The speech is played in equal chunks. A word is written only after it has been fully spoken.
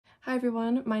Hi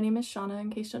everyone, my name is Shauna, in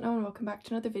case you don't know, and welcome back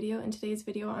to another video. In today's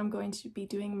video, I'm going to be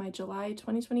doing my July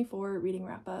 2024 reading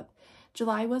wrap-up.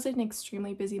 July was an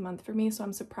extremely busy month for me, so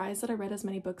I'm surprised that I read as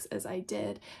many books as I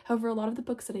did. However, a lot of the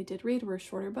books that I did read were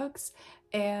shorter books,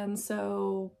 and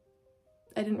so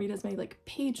I didn't read as many like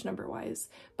page number wise,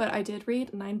 but I did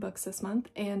read 9 books this month,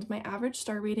 and my average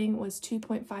star rating was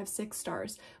 2.56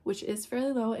 stars, which is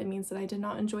fairly low. It means that I did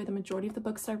not enjoy the majority of the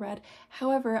books I read.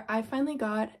 However, I finally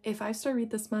got a 5-star read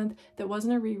this month that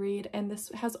wasn't a reread, and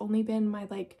this has only been my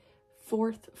like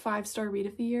 4th 5-star read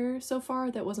of the year so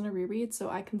far that wasn't a reread, so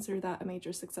I consider that a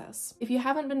major success. If you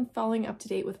haven't been following up to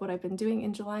date with what I've been doing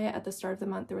in July, at the start of the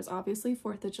month there was obviously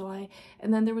 4th of July,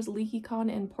 and then there was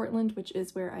LeakyCon in Portland, which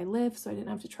is where I live, so I didn't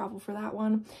have to travel for that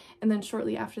one. And then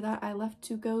shortly after that I left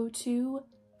to go to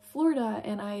Florida,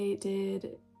 and I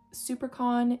did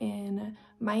SuperCon in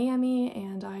Miami,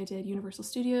 and I did Universal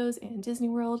Studios and Disney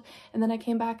World, and then I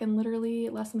came back and literally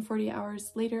less than 40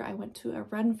 hours later I went to a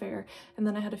Ren Fair, and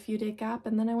then I had a few day gap,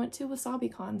 and then I went to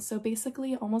WasabiCon. So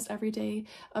basically almost every day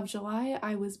of July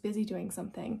I was busy doing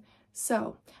something.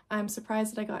 So I'm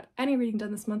surprised that I got any reading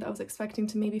done this month. I was expecting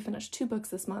to maybe finish 2 books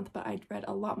this month, but I read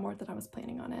a lot more than I was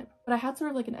planning on it. But I had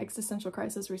sort of like an existential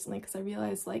crisis recently because I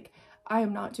realized like I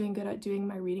am not doing good at doing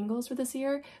my reading goals for this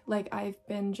year. Like I've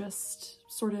been just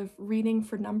sort of reading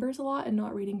for numbers a lot and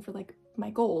not reading for like my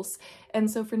goals.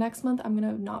 And so for next month I'm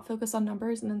gonna not focus on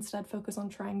numbers and instead focus on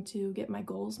trying to get my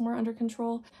goals more under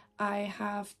control. I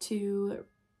have to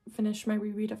finish my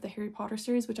reread of the Harry Potter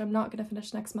series, which I'm not going to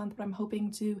finish next month, but I'm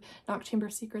hoping to knock Chamber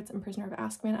of Secrets and Prisoner of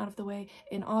Azkaban out of the way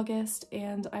in August.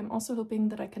 And I'm also hoping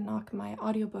that I can knock my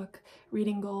audiobook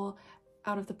reading goal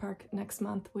out of the park next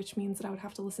month, which means that I would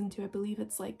have to listen to, I believe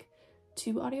it's like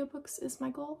 2 audiobooks is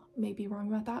my goal. May be wrong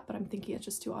about that, but I'm thinking it's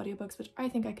just 2 audiobooks, which I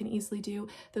think I can easily do.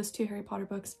 Those 2 Harry Potter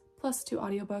books plus 2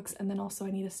 audiobooks, and then also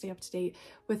I need to stay up to date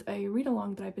with a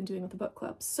read-along that I've been doing with the book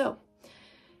club. So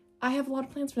I have a lot of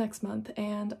plans for next month,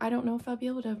 and I don't know if I'll be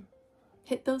able to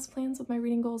hit those plans with my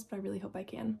reading goals, but I really hope I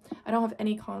can. I don't have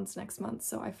any cons next month,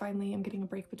 so I finally am getting a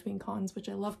break between cons, which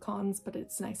I love cons, but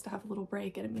it's nice to have a little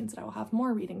break, and it means that I will have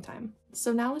more reading time.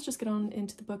 So now let's just get on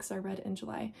into the books I read in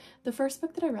July. The first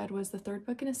book that I read was the 3rd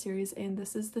book in a series, and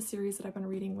this is the series that I've been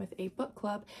reading with a book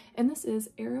club, and this is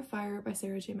Heir of Fire by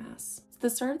Sarah J. Maas. The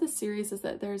start of the series is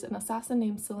that there's an assassin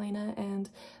named Selena, and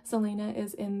Selena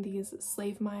is in these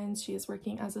slave mines. She is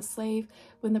working as a slave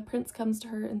when the prince comes to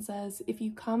her and says, if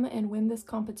you come and win this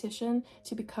competition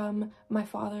to become my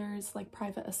father's like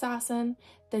private assassin,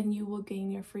 then you will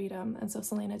gain your freedom. And so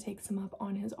Selena takes him up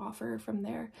on his offer from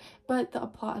there. But the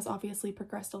plot has obviously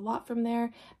progressed a lot from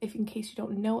there. If in case you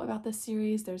don't know about this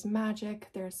series, there's magic,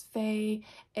 there's fae,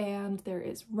 and there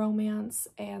is romance.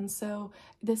 And so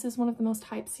this is one of the most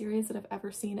hyped series that I've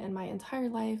ever seen in my entire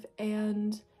life,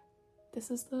 and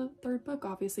this is the 3rd book,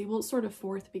 obviously. Well, it's sort of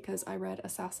 4th because I read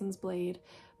Assassin's Blade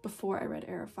before I read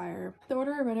Heir of Fire. The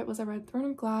order I read it was I read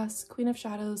Throne of Glass, Queen of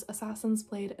Shadows, Assassin's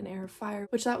Blade, and Heir of Fire,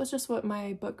 which that was just what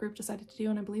my book group decided to do,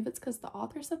 and I believe it's because the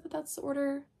author said that that's the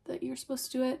order that you're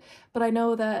supposed to do it. But I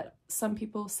know that some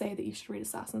people say that you should read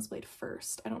Assassin's Blade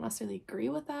first. I don't necessarily agree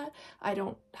with that. I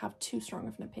don't have too strong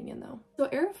of an opinion though. So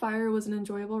Heir of Fire was an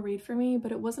enjoyable read for me,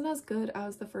 but it wasn't as good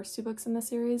as the first 2 books in the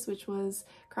series, which was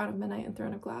Crown of Midnight and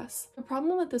Throne of Glass. The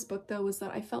problem with this book though was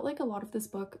that I felt like a lot of this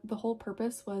book, the whole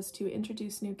purpose was to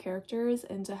introduce new characters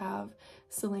and to have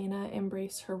Selena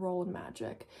embrace her role in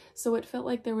magic. So it felt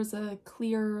like there was a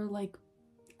clear like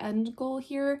end goal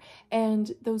here,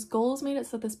 and those goals made it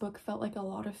so this book felt like a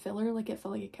lot of filler. Like it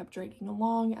felt like it kept dragging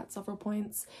along at several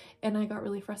points, and I got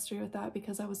really frustrated with that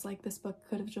because I was like, this book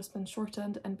could have just been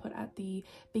shortened and put at the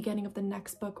beginning of the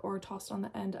next book or tossed on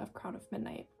the end of Crown of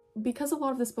Midnight. Because a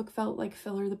lot of this book felt like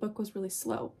filler, the book was really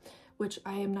slow, which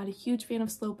I am not a huge fan of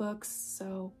slow books,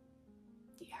 so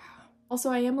yeah.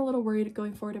 Also, I am a little worried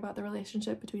going forward about the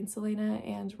relationship between Selena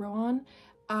and Rohan.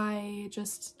 I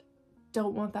just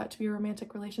don't want that to be a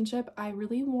romantic relationship. I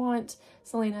really want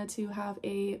Selena to have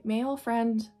a male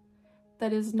friend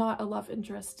that is not a love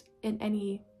interest in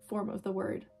any form of the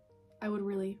word. I would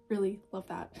really, really love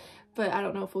that, but I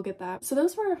don't know if we'll get that. So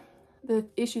those were the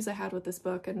issues I had with this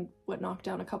book and what knocked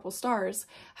down a couple stars.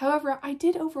 However, I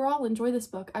did overall enjoy this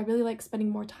book. I really like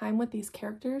spending more time with these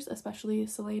characters, especially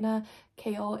Selena,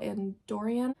 Kale, and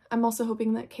Dorian. I'm also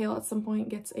hoping that Kale at some point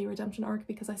gets a redemption arc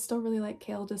because I still really like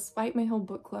Kale despite my whole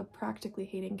book club practically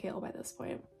hating Kale by this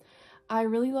point. I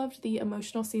really loved the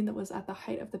emotional scene that was at the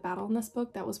height of the battle in this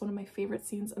book. That was one of my favorite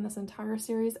scenes in this entire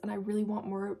series, and I really want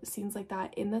more scenes like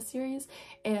that in this series,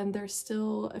 and there's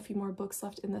still a few more books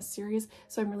left in this series,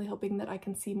 so I'm really hoping that I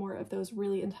can see more of those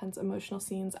really intense emotional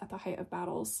scenes at the height of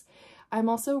battles. I'm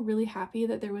also really happy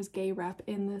that there was gay rep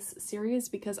in this series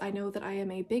because I know that I am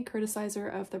a big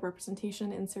criticizer of the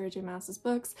representation in Sarah J Maas's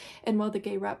books, and while the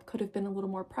gay rep could have been a little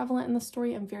more prevalent in the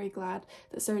story, I'm very glad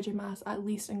that Sarah J Maas at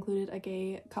least included a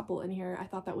gay couple in here. I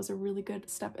thought that was a really good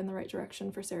step in the right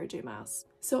direction for Sarah J Maas.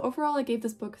 So overall, I gave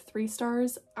this book 3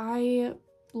 stars. I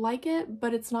like it,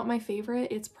 but it's not my favorite.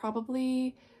 It's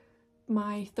probably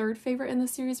my 3rd favorite in the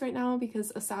series right now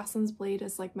because Assassin's Blade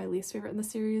is like my least favorite in the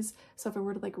series. So if I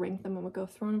were to like rank them, it would go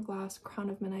Throne of Glass, Crown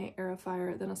of Midnight, Heir of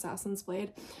Fire, then Assassin's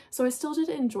Blade. So I still did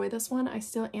enjoy this one. I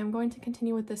still am going to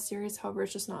continue with this series. However,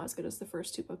 it's just not as good as the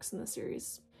first 2 books in the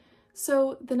series.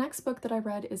 So the next book that I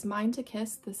read is Mine to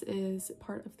Kiss. This is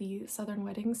part of the Southern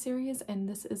Wedding series, and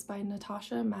this is by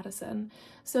Natasha Madison.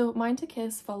 So Mine to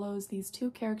Kiss follows these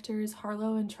 2 characters,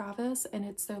 Harlow and Travis, and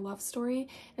it's their love story.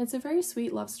 And it's a very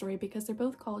sweet love story because they're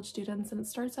both college students, and it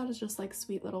starts out as just like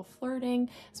sweet little flirting,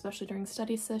 especially during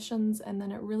study sessions, and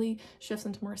then it really shifts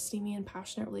into more steamy and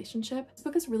passionate relationship. This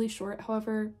book is really short,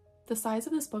 however, the size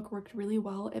of this book worked really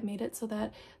well. It made it so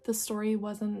that the story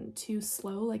wasn't too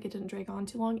slow, like it didn't drag on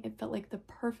too long. It felt like the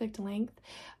perfect length.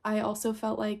 I also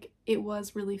felt like it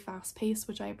was really fast-paced,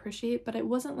 which I appreciate, but it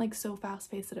wasn't like so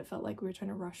fast-paced that it felt like we were trying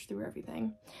to rush through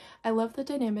everything. I love the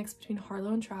dynamics between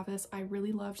Harlow and Travis. I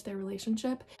really loved their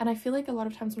relationship, and I feel like a lot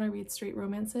of times when I read straight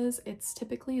romances, it's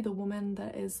typically the woman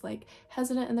that is like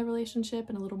hesitant in the relationship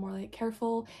and a little more like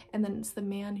careful, and then it's the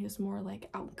man who's more like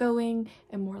outgoing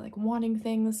and more like wanting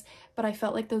things. But I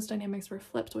felt like those dynamics were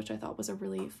flipped, which I thought was a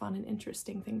really fun and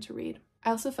interesting thing to read. I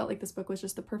also felt like this book was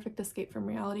just the perfect escape from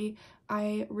reality.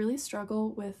 I really struggle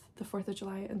with the 4th of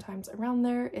July and times around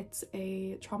there. It's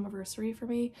a traumaversary for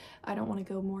me. I don't want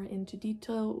to go more into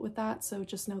detail with that, so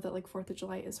just know that like 4th of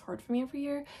July is hard for me every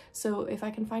year. So if I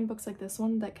can find books like this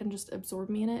one that can just absorb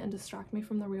me in it and distract me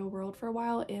from the real world for a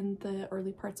while in the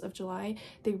early parts of July,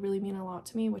 they really mean a lot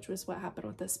to me, which was what happened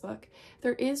with this book.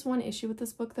 There is one issue with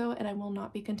this book though, and I will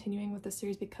not be continuing with the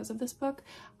series because of this book.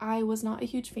 I was not a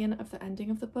huge fan of the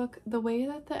ending of the book. The way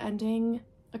that the ending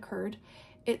occurred,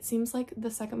 it seems like the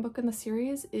 2nd book in the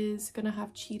series is gonna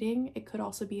have cheating. It could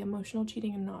also be emotional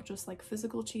cheating and not just like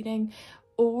physical cheating.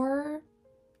 Or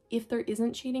if there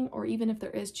isn't cheating, or even if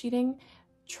there is cheating,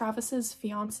 Travis's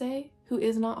fiance, who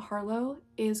is not Harlow,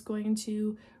 is going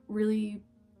to really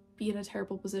be in a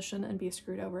terrible position and be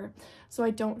screwed over. So I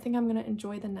don't think I'm gonna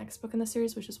enjoy the next book in the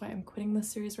series, which is why I'm quitting this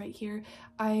series right here.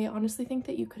 I honestly think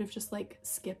that you could have just like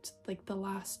skipped like the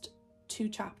last 2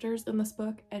 chapters in this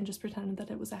book and just pretended that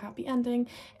it was a happy ending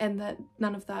and that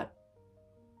none of that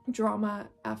drama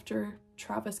after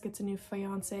Travis gets a new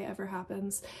fiance ever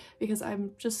happens, because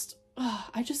I'm just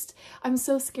I'm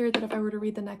so scared that if I were to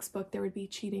read the next book there would be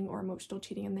cheating or emotional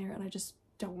cheating in there, and I just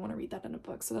don't want to read that in a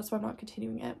book, so that's why I'm not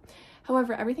continuing it.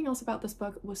 However, everything else about this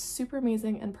book was super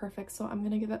amazing and perfect, so I'm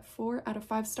gonna give it 4 out of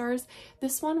 5 stars.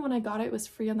 This one, when I got it, was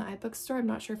free on the iBook store. I'm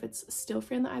not sure if it's still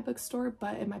free on the iBook store,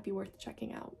 but it might be worth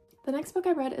checking out. The next book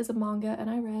I read is a manga, and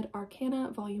I read Arcana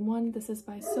Volume 1. This is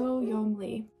by So-Young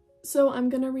Lee. So I'm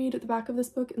gonna read the back of this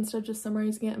book instead of just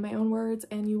summarizing it in my own words,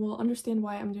 and you will understand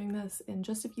why I'm doing this in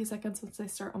just a few seconds once I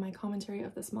start on my commentary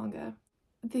of this manga.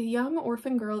 The young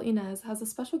orphan girl Inez has a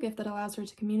special gift that allows her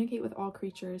to communicate with all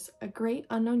creatures. A great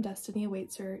unknown destiny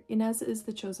awaits her. Inez is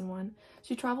the chosen one.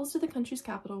 She travels to the country's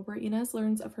capital where Inez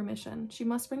learns of her mission. She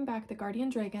must bring back the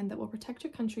guardian dragon that will protect her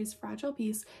country's fragile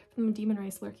peace from the demon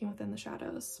race lurking within the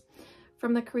shadows.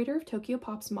 From the creator of Tokyo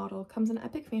Pop's Model comes an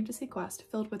epic fantasy quest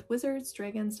filled with wizards,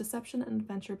 dragons, deception, and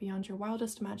adventure beyond your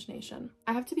wildest imagination.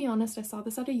 I have to be honest, I saw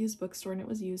this at a used bookstore and it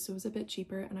was used, so it was a bit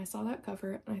cheaper, and I saw that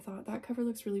cover and I thought that cover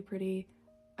looks really pretty.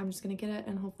 I'm just gonna get it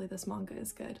and hopefully this manga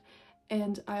is good.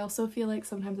 And I also feel like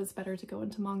sometimes it's better to go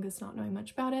into mangas not knowing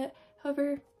much about it.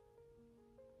 However,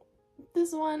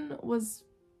 this one was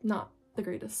not the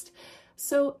greatest.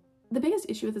 So the biggest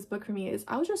issue with this book for me is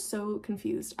I was just so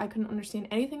confused. I couldn't understand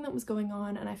anything that was going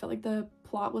on, and I felt like the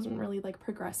plot wasn't really like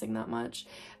progressing that much.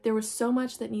 There was so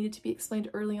much that needed to be explained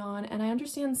early on, and I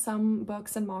understand some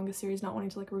books and manga series not wanting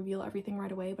to like reveal everything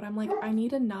right away, but I'm like, I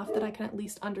need enough that I can at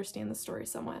least understand the story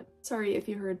somewhat. Sorry if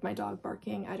you heard my dog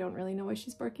barking. I don't really know why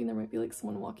she's barking. There might be like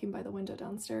someone walking by the window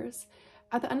downstairs.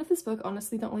 At the end of this book,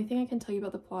 honestly, the only thing I can tell you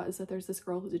about the plot is that there's this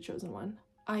girl who's a chosen one.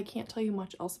 I can't tell you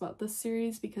much else about this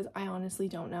series because I honestly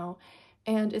don't know.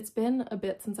 And it's been a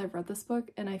bit since I've read this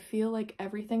book, and I feel like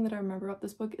everything that I remember about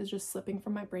this book is just slipping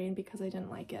from my brain because I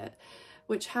didn't like it,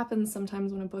 which happens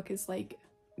sometimes when a book is like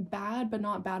bad but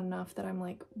not bad enough that I'm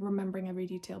like remembering every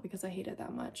detail because I hate it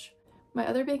that much. My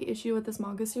other big issue with this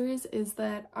manga series is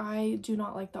that I do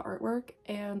not like the artwork,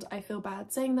 and I feel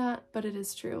bad saying that, but it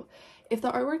is true. If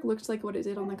the artwork looked like what it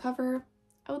did on the cover,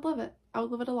 I would love it. I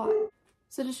would love it a lot.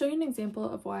 So to show you an example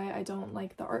of why I don't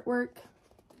like the artwork,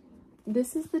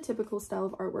 this is the typical style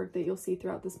of artwork that you'll see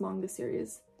throughout this manga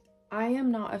series. I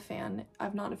am not a fan.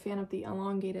 I'm not a fan of the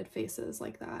elongated faces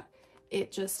like that.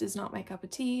 It just is not my cup of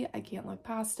tea. I can't look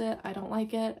past it. I don't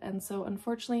like it. And so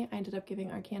unfortunately, I ended up giving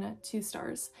Arcana 2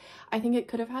 stars. I think it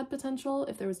could have had potential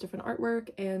if there was different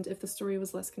artwork and if the story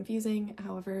was less confusing.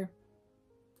 However,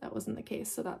 that wasn't the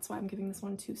case, so that's why I'm giving this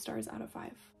one 2 stars out of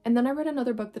 5. And then I read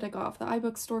another book that I got off the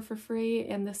iBook store for free,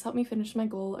 and this helped me finish my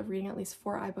goal of reading at least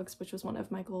 4 iBooks, which was one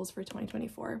of my goals for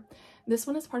 2024. This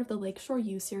one is part of the Lakeshore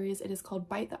U series. It is called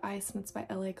Bite the Ice, and it's by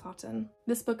L.A. Cotton.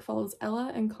 This book follows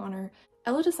Ella and Connor.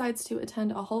 Ella decides to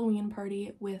attend a Halloween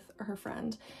party with her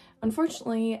friend.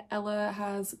 Unfortunately, Ella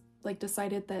has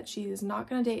decided that she is not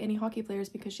going to date any hockey players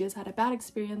because she has had a bad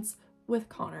experience with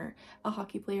Connor, a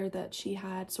hockey player that she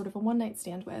had sort of a one-night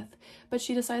stand with, but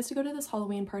she decides to go to this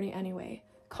Halloween party anyway.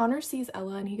 Connor sees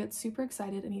Ella and he gets super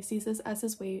excited, and he sees this as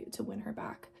his way to win her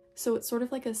back. So it's sort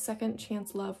of like a second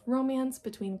chance love romance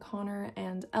between Connor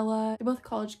and Ella. They're both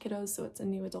college kiddos, so it's a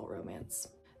new adult romance.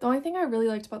 The only thing I really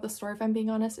liked about the story, if I'm being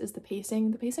honest, is the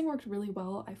pacing. The pacing worked really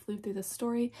well. I flew through this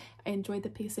story. I enjoyed the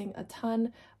pacing a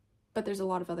ton. But there's a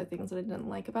lot of other things that I didn't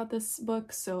like about this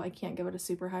book, so I can't give it a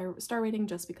super high star rating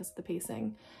just because of the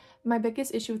pacing. My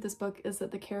biggest issue with this book is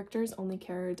that the characters only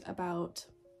cared about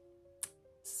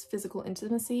physical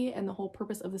intimacy, and the whole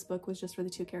purpose of this book was just for the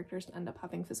 2 characters to end up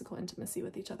having physical intimacy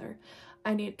with each other.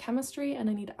 I need chemistry and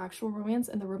I need actual romance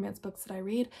in the romance books that I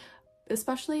read.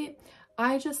 Especially,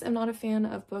 I just am not a fan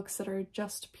of books that are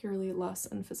just purely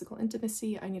lust and physical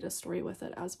intimacy. I need a story with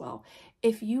it as well.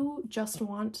 If you just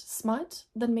want smut,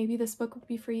 then maybe this book would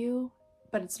be for you,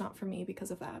 but it's not for me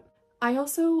because of that. I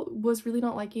also was really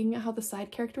not liking how the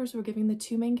side characters were giving the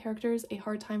 2 main characters a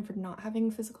hard time for not having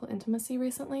physical intimacy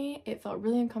recently. It felt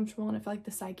really uncomfortable, and I felt like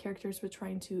the side characters were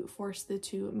trying to force the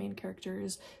 2 main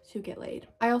characters to get laid.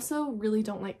 I also really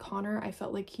don't like Connor. I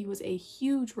felt like he was a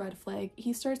huge red flag.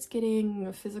 He starts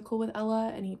getting physical with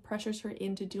Ella and he pressures her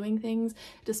into doing things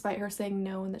despite her saying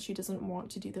no and that she doesn't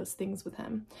want to do those things with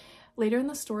him. Later in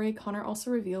the story, Connor also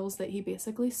reveals that he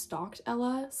basically stalked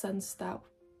Ella since that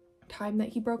time that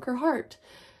he broke her heart.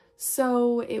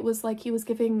 So it was like he was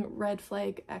giving red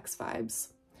flag X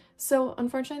vibes. So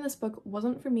unfortunately this book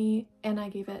wasn't for me, and I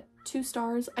gave it 2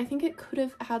 stars. I think it could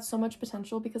have had so much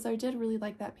potential because I did really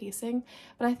like that pacing,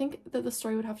 but I think that the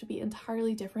story would have to be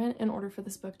entirely different in order for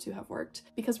this book to have worked,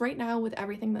 because right now with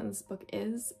everything that this book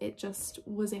is, it just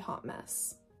was a hot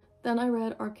mess. Then I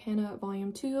read Arcana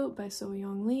Volume 2 by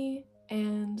So-Young Lee,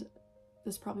 and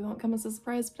this probably won't come as a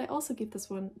surprise, but I also gave this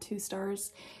one 2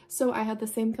 stars. So I had the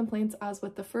same complaints as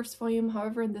with the first volume.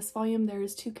 However, in this volume,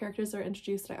 there's 2 characters that are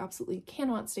introduced that I absolutely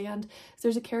cannot stand. So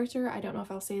there's a character, I don't know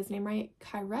if I'll say his name right,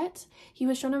 Kyrette. He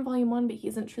was shown in volume 1, but he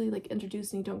isn't truly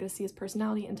introduced, and you don't get to see his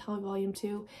personality until volume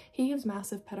 2. He gives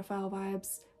massive pedophile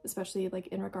vibes, especially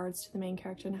in regards to the main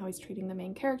character and how he's treating the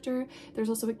main character. There's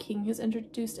also a king who's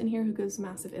introduced in here who gives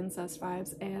massive incest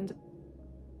vibes, and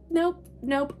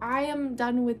nope, I am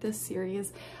done with this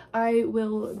series. I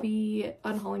will be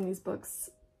unhauling these books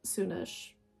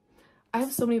soonish. I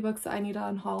have so many books that I need to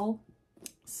unhaul,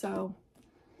 so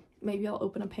maybe I'll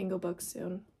open a Pango book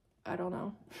soon. I don't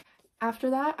know.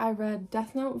 After that, I read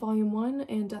Death Note Volume 1,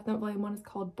 and Death Note Volume 1 is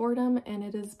called Boredom, and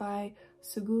it is by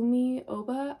Sugumi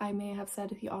Oba. I may have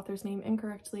said the author's name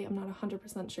incorrectly, I'm not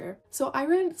 100% sure. So I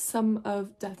read some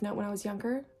of Death Note when I was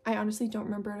younger. I honestly don't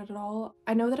remember it at all.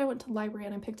 I know that I went to the library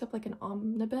and I picked up an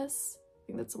omnibus. I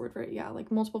think that's the word for it. Yeah,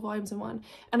 multiple volumes in one.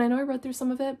 And I know I read through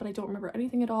some of it, but I don't remember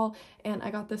anything at all. And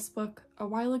I got this book a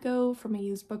while ago from a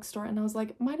used bookstore, and I was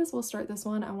like, might as well start this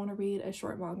one. I want to read a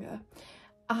short manga.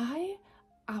 I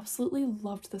absolutely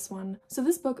loved this one. So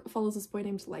this book follows this boy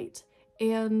named Light,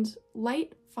 and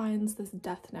Light finds this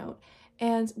death note,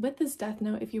 and with this death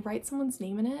note, if you write someone's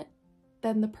name in it,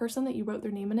 then the person that you wrote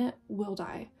their name in it will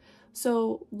die.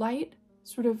 So Light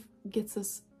sort of gets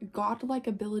this godlike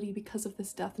ability because of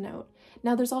this death note.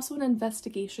 Now there's also an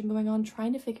investigation going on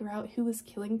trying to figure out who is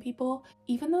killing people.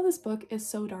 Even though this book is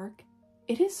so dark,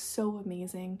 it is so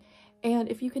amazing. And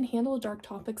if you can handle dark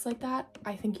topics like that,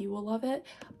 I think you will love it.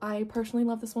 I personally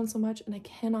love this one so much, and I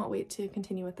cannot wait to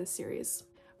continue with this series.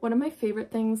 One of my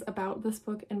favorite things about this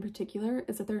book in particular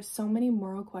is that there's so many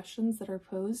moral questions that are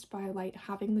posed by Light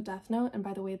having the death note and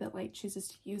by the way that Light chooses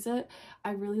to use it.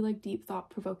 I really like deep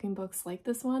thought-provoking books like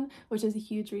this one, which is a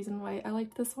huge reason why I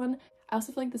liked this one. I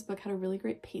also feel like this book had a really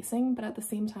great pacing, but at the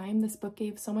same time, this book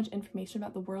gave so much information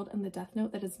about the world and the Death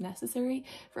Note that is necessary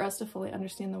for us to fully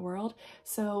understand the world.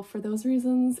 So for those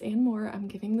reasons and more, I'm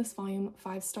giving this volume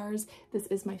 5 stars. This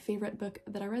is my favorite book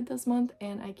that I read this month,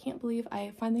 and I can't believe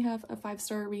I finally have a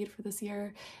 5-star read for this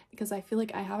year, because I feel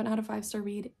like I haven't had a 5-star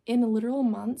read in literal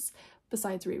months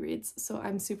besides rereads. So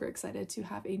I'm super excited to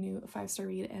have a new 5-star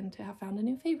read and to have found a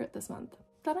new favorite this month.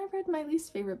 Then I read my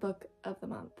least favorite book of the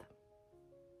month.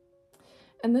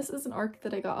 And this is an arc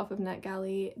that I got off of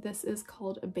NetGalley. This is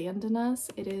called Abandon Us.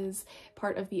 It is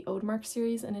part of the Odemark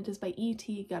series, and it is by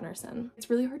E.T. Gunnarsson. It's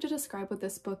really hard to describe what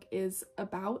this book is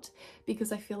about,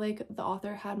 because I feel like the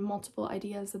author had multiple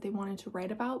ideas that they wanted to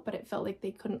write about, but it felt like they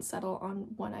couldn't settle on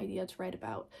one idea to write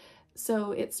about.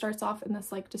 So it starts off in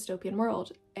this like dystopian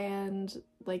world, and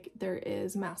like there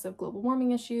is massive global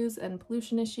warming issues and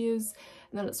pollution issues,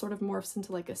 and then it sort of morphs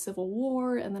into like a civil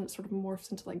war, and then it sort of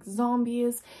morphs into like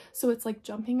zombies. So it's like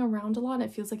jumping around a lot, and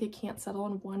it feels like it can't settle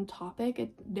on one topic.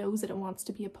 It knows that it wants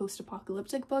to be a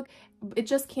post-apocalyptic book. It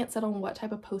just can't settle on what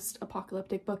type of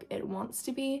post-apocalyptic book it wants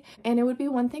to be. And it would be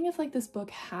one thing if like this book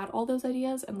had all those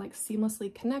ideas and like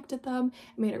seamlessly connected them,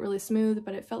 made it really smooth,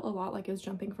 but it felt a lot like it was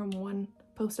jumping from one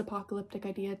post-apocalyptic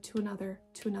idea to another.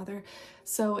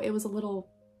 So it was a little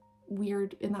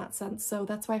weird in that sense. So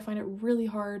that's why I find it really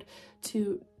hard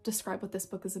to describe what this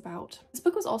book is about. This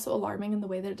book was also alarming in the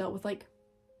way that it dealt with like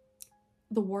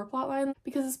the war plotline,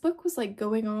 because this book was like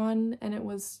going on and it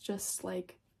was just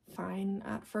like fine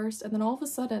at first, and then all of a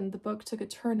sudden the book took a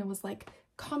turn and was like,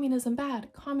 communism bad,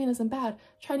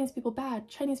 Chinese people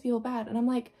bad, and I'm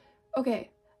like,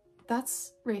 okay,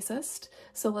 that's racist,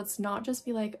 so let's not just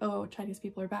be like, oh, Chinese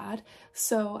people are bad.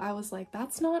 So I was like,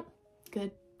 that's not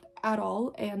good at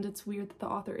all, and it's weird that the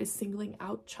author is singling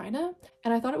out China.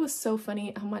 And I thought it was so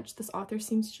funny how much this author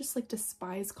seems to just like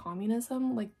despise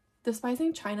communism. Like,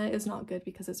 despising China is not good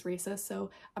because it's racist, so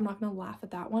I'm not gonna laugh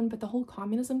at that one, but the whole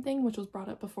communism thing, which was brought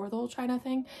up before the whole China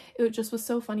thing, it just was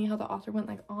so funny how the author went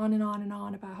like on and on and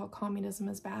on about how communism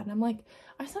is bad. And I'm like,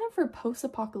 I signed up for a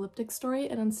post-apocalyptic story,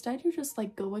 and instead you're just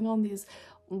like going on these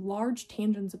large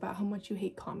tangents about how much you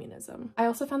hate communism. I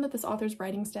also found that this author's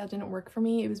writing style didn't work for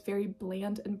me. It was very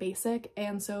bland and basic,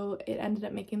 and so it ended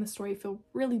up making the story feel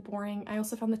really boring. I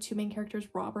also found the two main characters,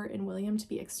 Robert and William, to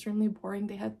be extremely boring.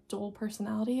 They had dull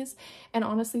personalities, and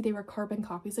honestly they were carbon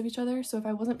copies of each other. So if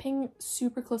I wasn't paying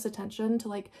super close attention to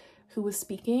like who was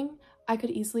speaking, I could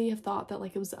easily have thought that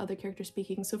like it was the other character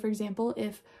speaking. So for example,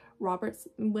 if Robert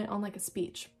went on like a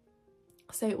speech,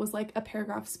 say it was like a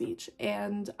paragraph speech,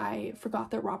 and I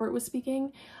forgot that Robert was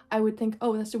speaking, I would think,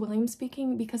 oh, that's William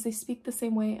speaking, because they speak the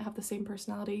same way, have the same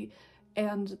personality,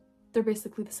 and they're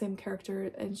basically the same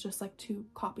character, and it's just like two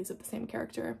copies of the same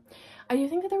character. I do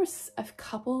think that there was a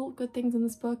couple good things in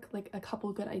this book, like a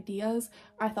couple good ideas.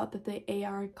 I thought that the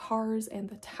AR cars and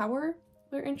the tower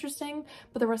were interesting,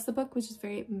 but the rest of the book was just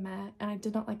very meh, and I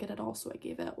did not like it at all, so I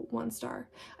gave it 1 star.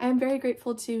 I am very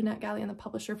grateful to NetGalley and the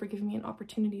publisher for giving me an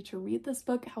opportunity to read this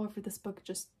book. However, this book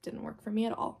just didn't work for me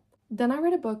at all. Then I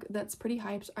read a book that's pretty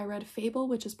hyped. I read Fable,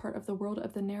 which is part of the World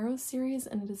of the Narrows series,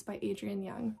 and it is by Adrienne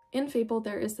Young. In Fable,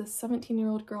 there is this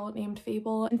 17-year-old girl named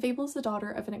Fable, and Fable is the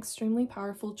daughter of an extremely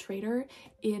powerful trader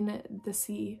in the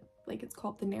sea, like it's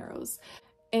called the Narrows.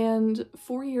 And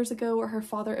 4 years ago, her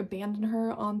father abandoned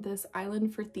her on this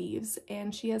island for thieves,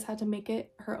 and she has had to make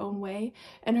it her own way.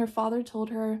 And her father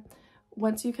told her,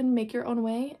 once you can make your own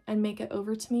way and make it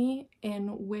over to me in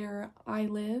where I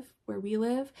live, where we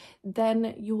live,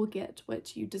 then you will get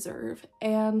what you deserve.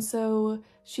 And so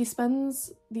she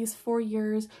spends these 4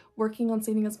 years working on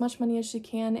saving as much money as she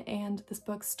can, and this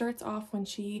book starts off when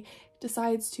she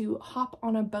decides to hop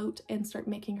on a boat and start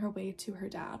making her way to her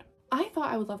dad. I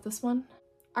thought I would love this one.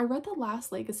 I read The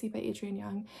Last Legacy by Adrienne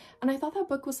Young, and I thought that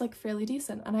book was like fairly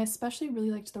decent, and I especially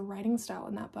really liked the writing style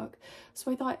in that book.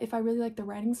 So I thought if I really like the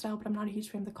writing style but I'm not a huge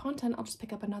fan of the content, I'll just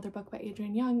pick up another book by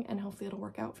Adrienne Young and hopefully it'll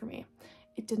work out for me.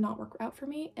 It did not work out for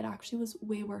me. It actually was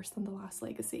way worse than The Last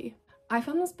Legacy. I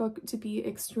found this book to be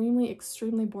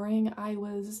extremely boring. I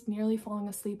was nearly falling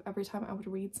asleep every time I would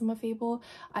read some of Fable.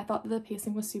 I thought that the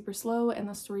pacing was super slow and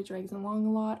the story drags along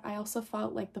a lot. I also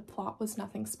felt like the plot was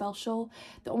nothing special.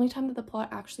 The only time that the plot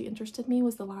actually interested me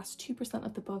was the last 2%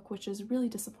 of the book, which is really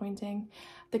disappointing.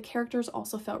 The characters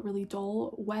also felt really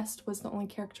dull. West was the only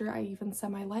character I even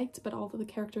semi-liked, but all of the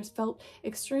characters felt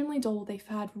extremely dull. They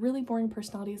had really boring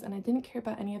personalities and I didn't care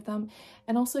about any of them.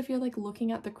 And also, if you're like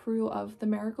looking at the crew of the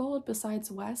Marigold,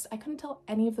 besides West, I couldn't tell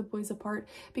any of the boys apart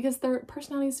because their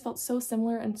personalities felt so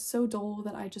similar and so dull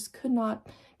that I just could not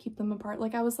keep them apart.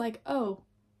 Like I was like, oh,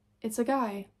 it's a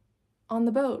guy on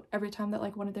the boat every time that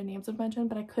like one of their names would mention,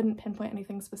 but I couldn't pinpoint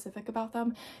anything specific about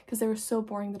them because they were so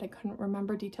boring that I couldn't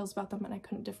remember details about them and I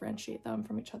couldn't differentiate them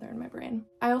from each other in my brain.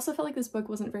 I also felt like this book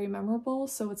wasn't very memorable,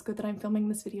 so it's good that I'm filming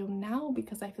this video now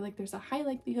because I feel like there's a high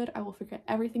likelihood I will forget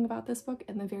everything about this book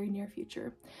in the very near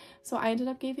future. So I ended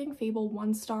up giving Fable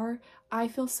 1 star. I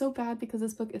feel so bad because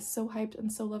this book is so hyped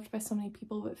and so loved by so many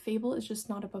people, but Fable is just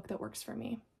not a book that works for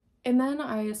me. And then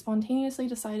I spontaneously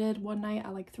decided one night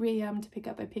at like 3 a.m. to pick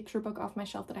up a picture book off my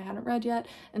shelf that I hadn't read yet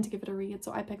and to give it a read,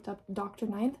 so I picked up Dr.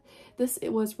 Ninth.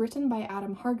 It was written by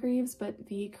Adam Hargreaves, but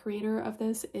the creator of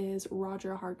this is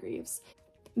Roger Hargreaves.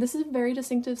 This is a very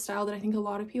distinctive style that I think a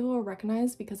lot of people will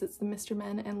recognize because it's the Mr.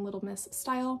 Men and Little Miss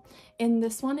style. In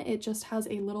this one, it just has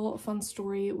a little fun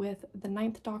story with the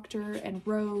Ninth Doctor and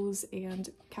Rose and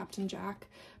Captain Jack.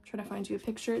 I'm trying to find you a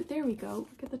picture. There we go.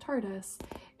 Look at the TARDIS.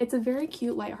 It's a very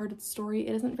cute, lighthearted story.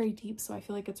 It isn't very deep, so I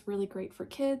feel like it's really great for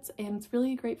kids, and it's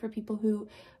really great for people who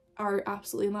are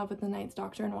absolutely in love with the Ninth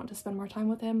Doctor and want to spend more time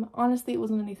with him. Honestly, it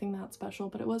wasn't anything that special,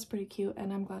 but it was pretty cute,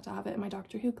 and I'm glad to have it in my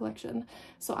Doctor Who collection.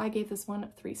 So I gave this one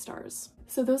 3 stars.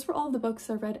 So those were all the books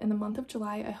I read in the month of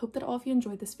July. I hope that all of you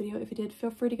enjoyed this video. If you did,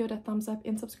 feel free to give it a thumbs up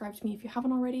and subscribe to me if you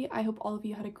haven't already. I hope all of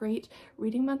you had a great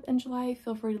reading month in July.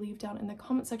 Feel free to leave down in the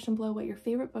comment section below what your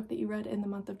favorite book that you read in the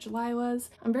month of July was.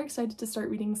 I'm very excited to start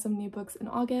reading some new books in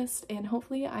August, and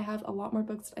hopefully I have a lot more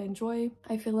books that I enjoy.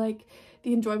 I feel like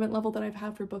the enjoyment level that I've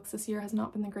had for books this year has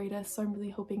not been the greatest, so I'm really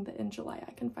hoping that in July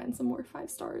I can find some more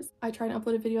 5 stars. I try and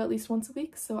upload a video at least once a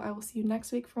week, so I will see you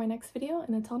next week for my next video,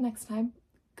 and until next time,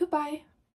 goodbye!